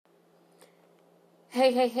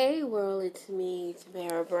Hey, hey, hey, world, it's me,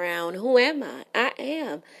 Tamara Brown. Who am I? I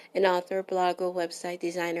am an author, blogger, website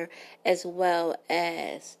designer, as well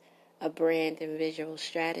as a brand and visual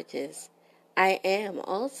strategist. I am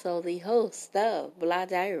also the host of Blah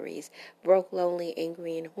Diaries, Broke, Lonely,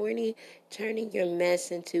 Angry, and Horny, turning your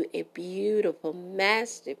mess into a beautiful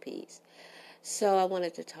masterpiece. So I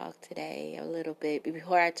wanted to talk today a little bit.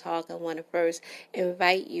 Before I talk, I want to first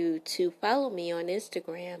invite you to follow me on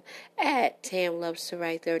Instagram at Tam Loves to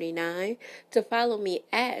Write 39, to follow me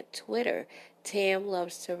at Twitter, Tam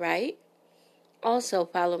Loves to Write. Also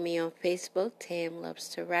follow me on Facebook, Tam Loves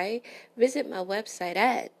to Write. Visit my website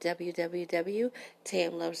at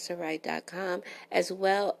www.tamlovestowrite.com, as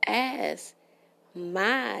well as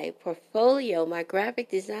my portfolio, my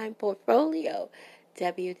graphic design portfolio,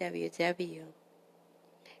 www.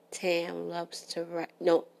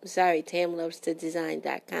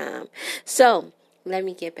 tamlovestodesign.com. So, let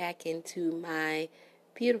me get back into my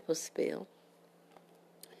beautiful spiel.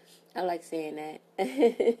 I like saying that.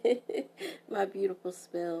 My beautiful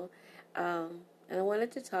spill. And I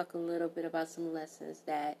wanted to talk a little bit about some lessons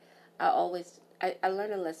that I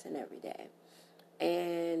learn a lesson every day.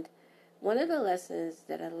 And one of the lessons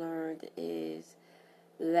that I learned is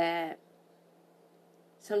that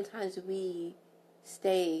sometimes we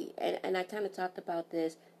stay, and I kind of talked about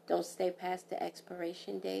this, don't stay past the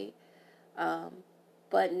expiration date.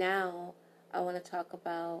 But now I want to talk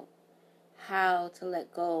about how to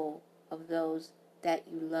let go of those that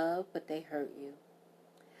you love, but they hurt you.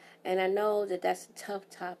 And I know that that's a tough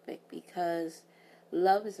topic because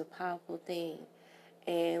love is a powerful thing.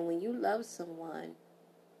 And when you love someone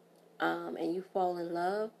and you fall in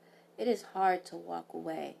love, it is hard to walk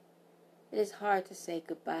away. It is hard to say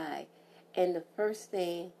goodbye. And the first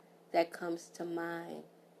thing that comes to mind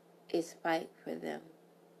is fight for them.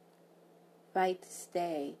 Fight to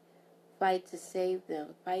stay. Fight to save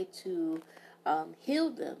them. Fight to heal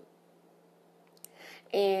them.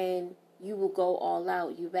 And you will go all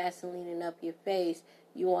out. You Vaselining up your face.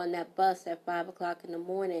 You on that bus at 5 o'clock in the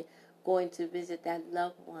morning going to visit that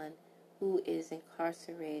loved one who is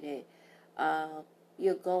incarcerated.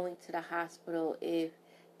 You're going to the hospital if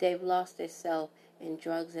they've lost themselves in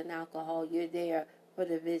drugs and alcohol. You're there for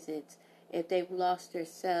the visits. If they've lost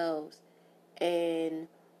themselves in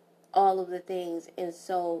all of the things. And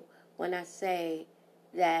so when I say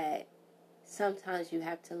that sometimes you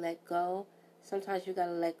have to let go, sometimes you got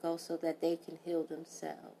to let go so that they can heal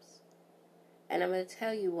themselves. And I'm going to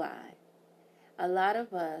tell you why. A lot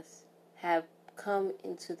of us have come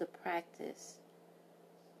into the practice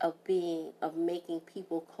of making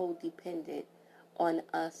people codependent on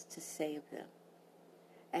us to save them.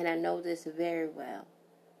 And I know this very well.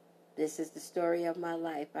 This is the story of my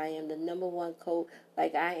life. I am the number one I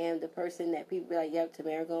am the person that people be like, yep,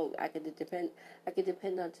 Tamara, I could depend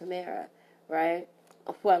on Tamara, right?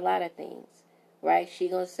 For a lot of things, right? She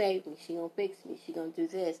gonna save me, she gonna fix me, she gonna do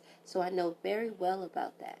this. So I know very well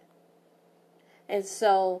about that. And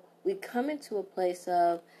so we come into a place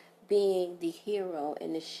of being the hero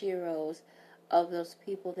and the sheroes of those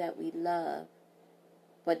people that we love.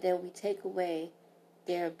 But then we take away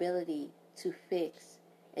their ability to fix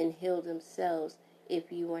and heal themselves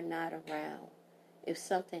if you are not around. If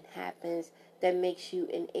something happens that makes you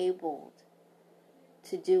enabled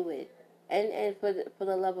to do it. And for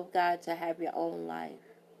the love of God, to have your own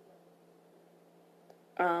life.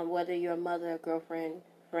 Whether you're a mother, a girlfriend,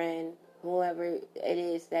 friend, whoever it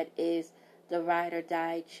is that is the ride or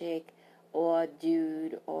die chick or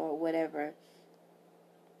dude or whatever.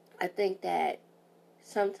 I think that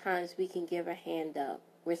sometimes we can give a hand up.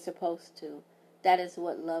 We're supposed to. That is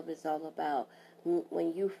what love is all about.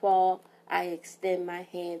 When you fall, I extend my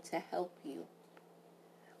hand to help you.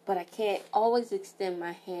 But I can't always extend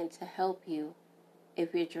my hand to help you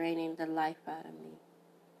if you're draining the life out of me.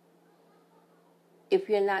 If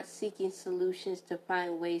you're not seeking solutions to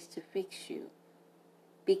find ways to fix you.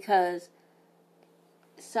 Because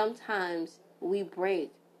sometimes we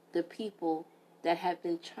break the people that have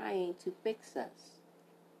been trying to fix us.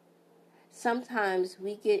 Sometimes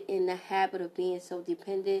we get in the habit of being so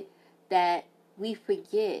dependent that we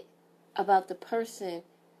forget about the person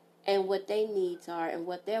and what their needs are and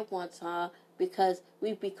what their wants are, because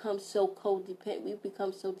we've become so codependent. We've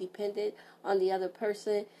become so dependent on the other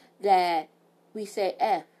person that we say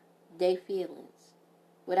F their feelings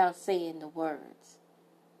without saying the words.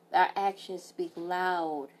 Our actions speak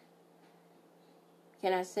loud.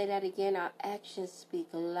 Can I say that again? Our actions speak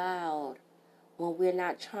loud when we're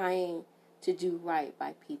not trying to do right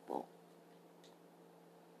by people.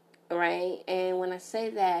 Right? And when I say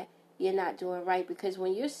that, you're not doing right, because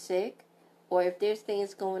when you're sick, or if there's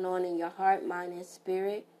things going on in your heart, mind, and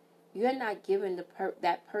spirit, you're not giving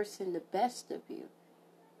that person the best of you.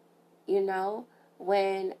 You know,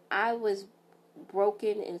 when I was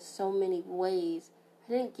broken in so many ways,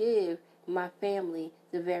 I didn't give my family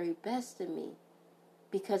the very best of me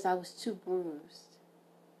because I was too bruised.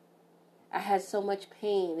 I had so much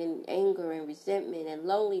pain and anger and resentment and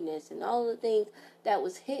loneliness and all the things that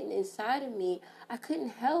was hidden inside of me. I couldn't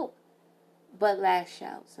help but lash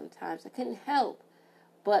out sometimes. I couldn't help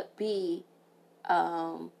but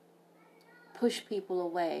push people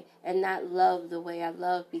away and not love the way I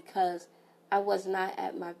love because I was not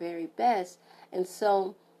at my very best. And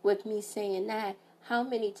so with me saying that, how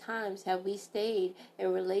many times have we stayed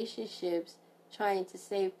in relationships trying to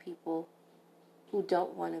save people who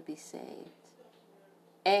don't want to be saved?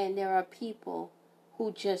 And there are people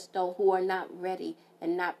who who are not ready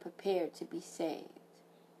and not prepared to be saved.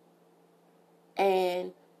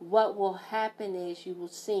 And what will happen is you will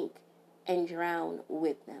sink and drown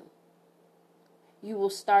with them. You will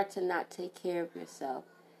start to not take care of yourself.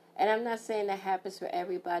 And I'm not saying that happens for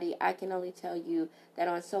everybody. I can only tell you that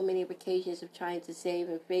on so many occasions of trying to save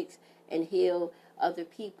and fix and heal other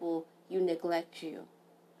people, you neglect you.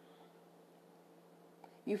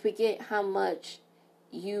 You forget how much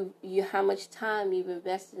how much time you've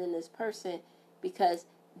invested in this person because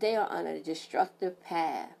they are on a destructive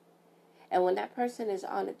path. And when that person is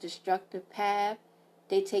on a destructive path,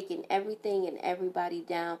 they're taking everything and everybody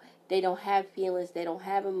down. They don't have feelings, they don't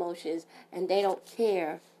have emotions, and they don't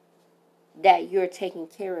care that you're taking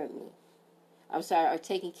care of me. Or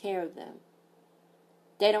taking care of them.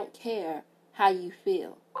 They don't care how you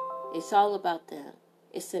feel. It's all about them.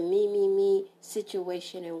 It's a me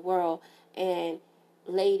situation and world. And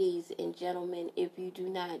ladies and gentlemen, if you do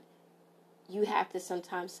not, you have to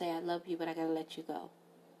sometimes say, I love you, but I gotta let you go.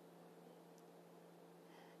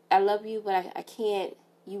 I love you, but I can't.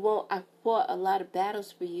 I fought a lot of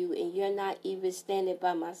battles for you, and you're not even standing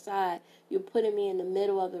by my side. You're putting me in the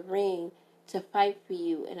middle of the ring to fight for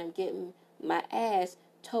you, and I'm getting my ass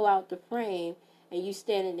tore out the frame, and you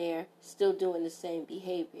standing there still doing the same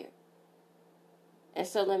behavior. And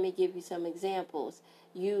so let me give you some examples.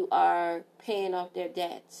 You are paying off their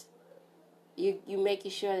debts. You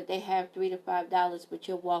making sure that they have $3 to $5, but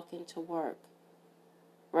you're walking to work.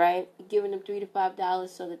 Right? You're giving them $3 to $5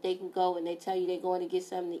 so that they can go and they tell you they're going to get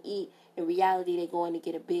something to eat. In reality, they're going to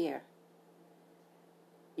get a beer.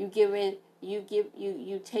 You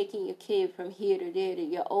taking your kid from here to there to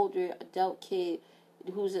your older adult kid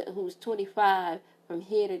who's 25 from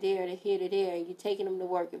here to there to here to there, and you taking him to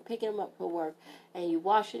work and picking him up for work, and you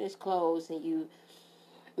washing his clothes and you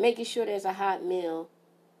making sure there's a hot meal,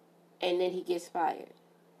 and then he gets fired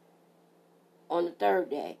on the third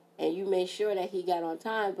day. And you made sure that he got on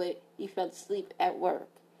time, but he fell asleep at work.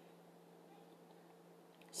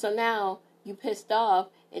 So now you pissed off,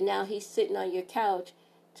 and now he's sitting on your couch,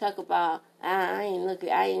 talk about, I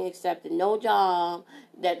ain't accepting no job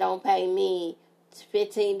that don't pay me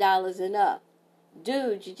 $15 and up.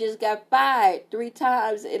 Dude, you just got fired 3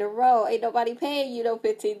 times in a row. Ain't nobody paying you no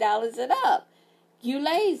 $15 and up. You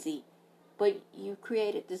lazy. But you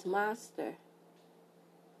created this monster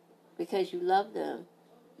because you love them.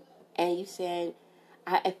 And you saying,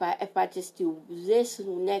 if I just do this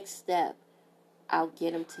next step, I'll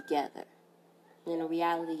get them together. And the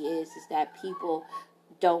reality is that people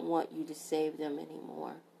don't want you to save them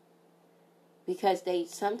anymore. Because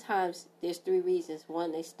sometimes there's 3 reasons.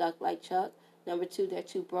 1, they stuck like Chuck. Number 2, they're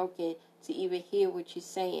too broken to even hear what you're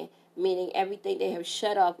saying. Meaning everything, they have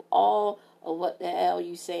shut off all of what the hell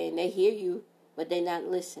you're saying. They hear you, but they're not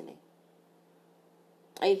listening.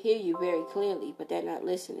 They hear you very clearly, but they're not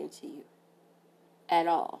listening to you at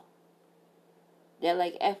all. They're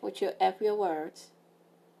like, F your words.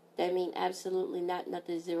 That mean absolutely not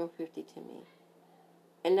nothing 050 to me.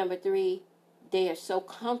 And number 3, they are so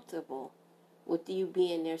comfortable with you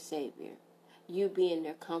being their savior. You being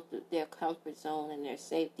their comfort zone and their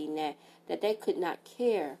safety net, that they could not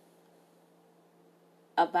care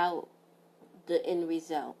about the end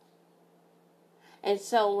result. And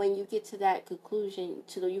so when you get to that conclusion,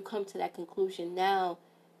 you come to that conclusion now,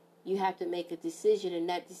 you have to make a decision. And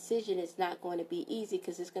that decision is not going to be easy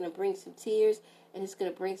because it's going to bring some tears and it's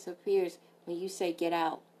going to bring some fears when you say get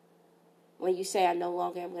out. When you say I no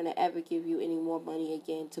longer am going to ever give you any more money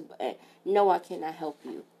again. No, I cannot help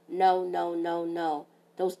you. No.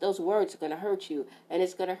 Those words are going to hurt you. And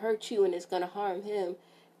it's going to hurt you and it's going to harm him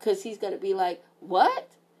because he's going to be like, what?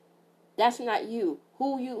 That's not you.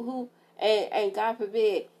 And God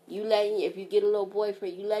forbid, if you get a little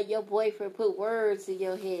boyfriend, you let your boyfriend put words in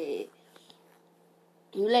your head.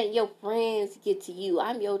 You let your friends get to you.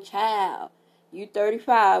 I'm your child. You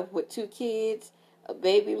 35 with 2 kids, a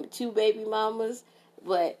baby, 2 baby mamas,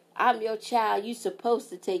 but I'm your child. You supposed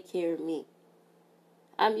to take care of me.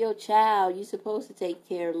 I'm your child. You supposed to take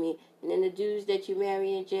care of me. And then the dudes that you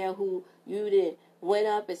marry in jail who you did went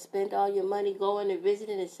up and spent all your money going and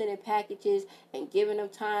visiting and sending packages and giving him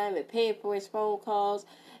time and paying for his phone calls.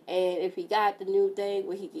 And if he got the new thing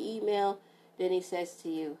where he can email, then he says to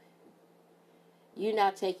you, you're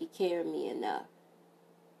not taking care of me enough.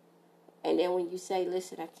 And then when you say,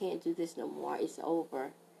 listen, I can't do this no more, it's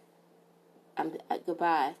over.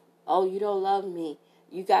 Goodbye. Oh, you don't love me.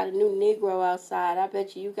 You got a new Negro outside. I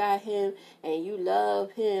bet you got him, and you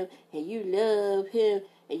love him, and you love him,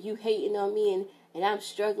 and you hating on me, and I'm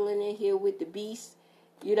struggling in here with the beast.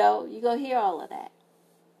 You're going to hear all of that.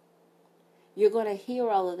 You're going to hear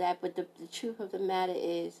all of that, but the truth of the matter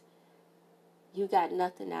is, you got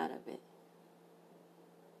nothing out of it.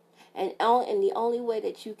 And the only way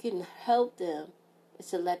that you can help them is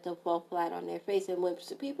to let them fall flat on their face. And when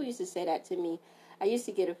people used to say that to me, I used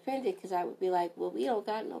to get offended because I would be like, well, we don't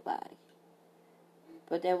got nobody.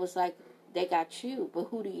 But that was like, they got you. But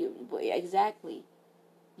who do you? Exactly.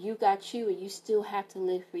 You got you, and you still have to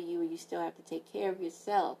live for you, and you still have to take care of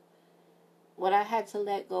yourself. When I had to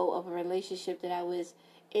let go of a relationship that I was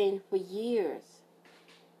in for years,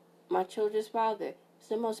 my children's father, it's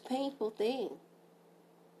the most painful thing.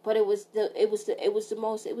 But it was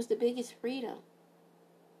the biggest freedom.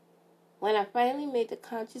 When I finally made the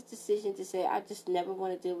conscious decision to say, I just never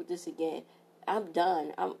want to deal with this again. I'm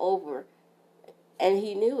done. I'm over. And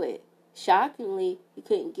he knew it. Shockingly, he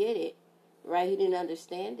couldn't get it. Right? He didn't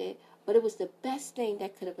understand it. But it was the best thing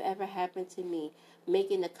that could have ever happened to me.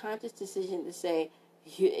 Making the conscious decision to say,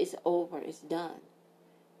 it's over. It's done.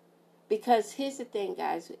 Because here's the thing,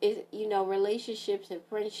 guys. Relationships and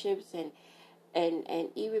friendships and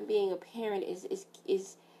even being a parent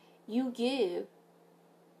is you give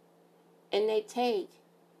and they take,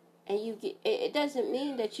 and you get. It doesn't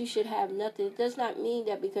mean that you should have nothing. It does not mean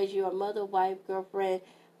that because you're a mother, wife, girlfriend,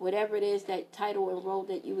 whatever it is, that title and role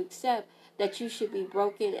that you accept, that you should be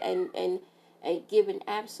broken and given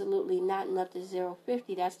absolutely not nothing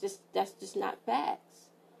 0-50. That's just not facts.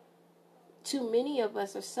 Too many of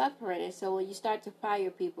us are suffering, and so when you start to fire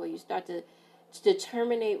people, you start to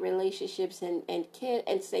terminate relationships and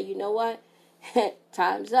say, you know what,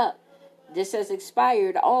 time's up. This has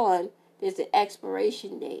expired on. There's an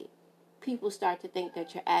expiration date. People start to think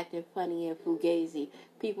that you're acting funny and fugazi.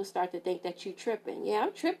 People start to think that you're tripping. Yeah,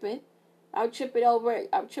 I'm tripping. I'm tripping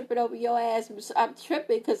over your ass. I'm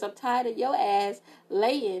tripping because I'm tired of your ass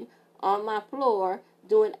laying on my floor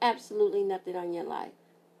doing absolutely nothing on your life.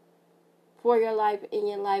 For your life, in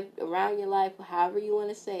your life, around your life, however you want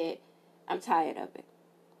to say it. I'm tired of it.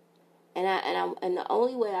 And the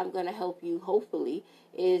only way I'm going to help you, hopefully,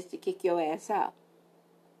 is to kick your ass out.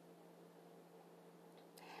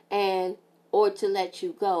 Or to let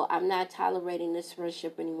you go. I'm not tolerating this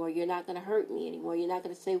friendship anymore. You're not going to hurt me anymore. You're not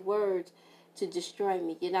going to say words to destroy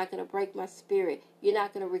me. You're not going to break my spirit. You're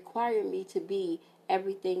not going to require me to be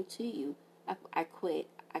everything to you. I quit.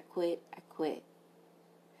 I quit. I quit.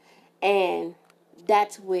 And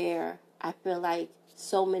that's where I feel like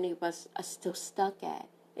so many of us are still stuck at,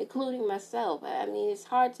 including myself. I mean, it's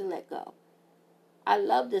hard to let go. I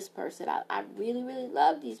love this person. I really, really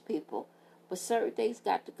love these people. But certain things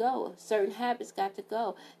got to go. Certain habits got to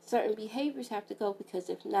go. Certain behaviors have to go, because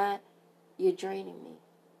if not, you're draining me.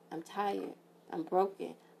 I'm tired. I'm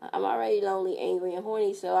broken. I'm already lonely, angry, and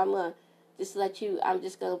horny, so I'm just going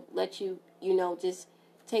to let you, just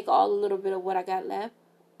take all a little bit of what I got left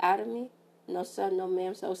out of me. No son, no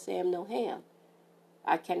ma'am, so Sam, no ham.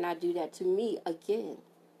 I cannot do that to me again.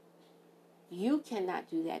 You cannot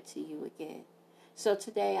do that to you again. So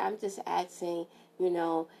today I'm just asking,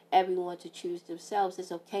 everyone to choose themselves.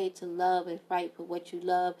 It's okay to love and fight for what you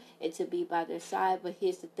love and to be by their side. But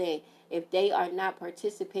here's the thing. If they are not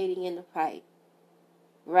participating in the fight,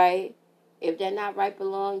 right? If they're not right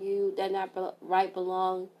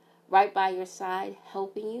by your side,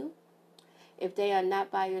 helping you. If they are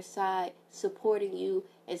not by your side, supporting you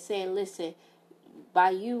and saying, listen,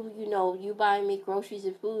 by you, you buying me groceries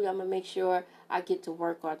and food, I'm going to make sure I get to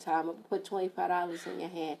work on time. I'm going to put $25 in your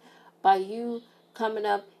hand. By you coming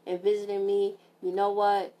up and visiting me, you know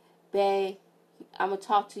what, babe, I'm going to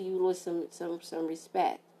talk to you with some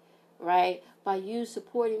respect, right? By you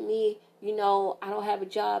supporting me, I don't have a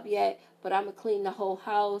job yet, but I'm going to clean the whole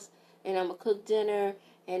house, and I'm going to cook dinner,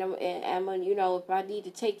 and I'm going to, if I need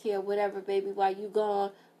to take care of whatever, baby, while you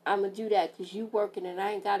gone, I'm going to do that because you working and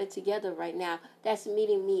I ain't got it together right now. That's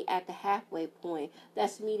meeting me at the halfway point.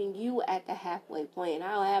 That's meeting you at the halfway point. And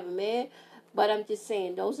I don't have a man, but I'm just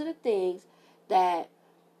saying those are the things that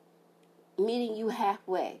meeting you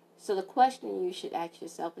halfway. So the question you should ask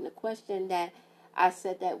yourself, and the question that I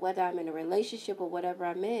said, that whether I'm in a relationship or whatever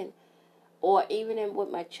I'm in, or even with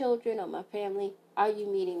my children or my family, are you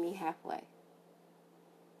meeting me halfway?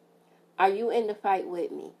 Are you in the fight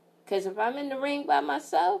with me? Because if I'm in the ring by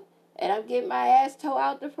myself and I'm getting my ass towed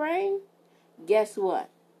out the frame, guess what?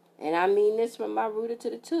 And I mean this from my rooter to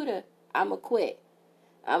the tutor, I'm going to quit.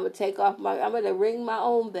 I'm going to ring my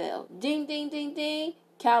own bell. Ding, ding, ding, ding.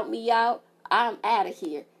 Count me out. I'm out of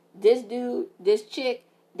here. This dude, this chick,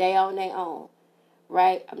 they on their own.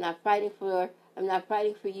 Right? I'm not fighting for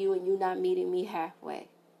you, and you not meeting me halfway.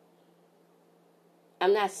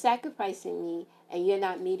 I'm not sacrificing me and you're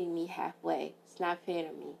not meeting me halfway. It's not fair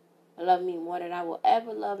to me. I love me more than I will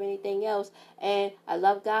ever love anything else. And I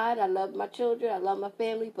love God. I love my children. I love my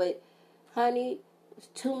family. But, honey,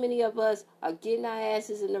 too many of us are getting our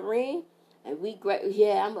asses in the ring. And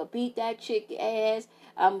I'm going to beat that chick ass.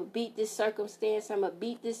 I'm going to beat this circumstance. I'm going to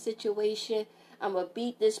beat this situation. I'm going to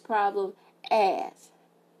beat this problem ass.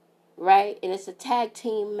 Right? And it's a tag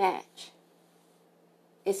team match.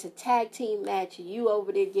 It's a tag team match. You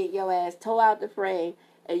over there get your ass towed out the frame.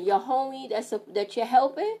 And your homie that you're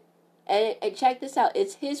helping. And check this out.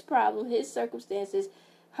 It's his problem, his circumstances,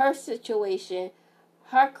 her situation,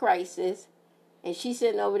 her crisis. And she's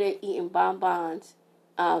sitting over there eating bonbons,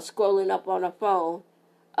 scrolling up on her phone,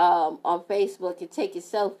 on Facebook and taking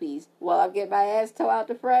selfies while I get my ass towed out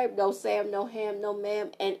the frame. No Sam, no ham, no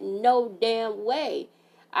ma'am, and no damn way.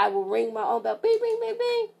 I will ring my own bell. Bing, bing, bing,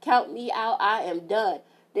 bing. Count me out. I am done.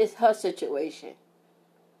 This is her situation.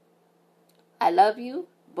 I love you,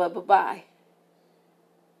 but bye-bye.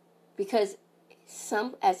 Because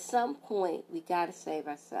at some point, we got to save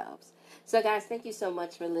ourselves. So, guys, thank you so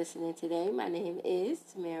much for listening today. My name is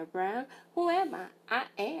Tamara Brown. Who am I? I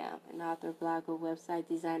am an author, blogger, website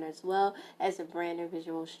designer, as well as a brand and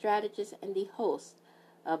visual strategist and the host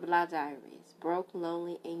of Blah Diaries. Broke,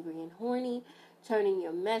 lonely, angry, and horny. Turning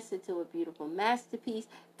your mess into a beautiful masterpiece.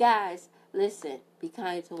 Guys, listen. Be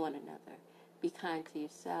kind to one another. Be kind to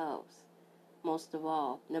yourselves. Most of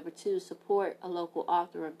all. Number 2, support a local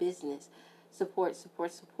author or business. Support.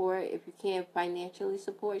 If you can financially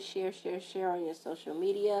support, share on your social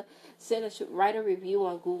media. Write a review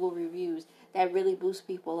on Google Reviews. That really boosts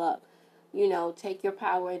people up. You know, take your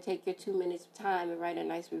power and take your 2 minutes of time and write a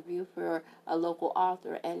nice review for a local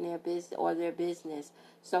author and their business.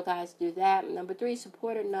 So, guys, do that. Number 3,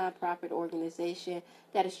 support a nonprofit organization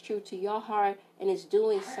that is true to your heart and is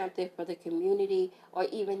doing something for the community or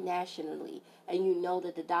even nationally. And you know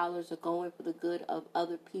that the dollars are going for the good of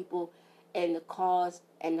other people and the cause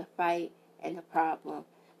and the fight and the problem.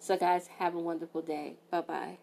 So, guys, have a wonderful day. Bye-bye.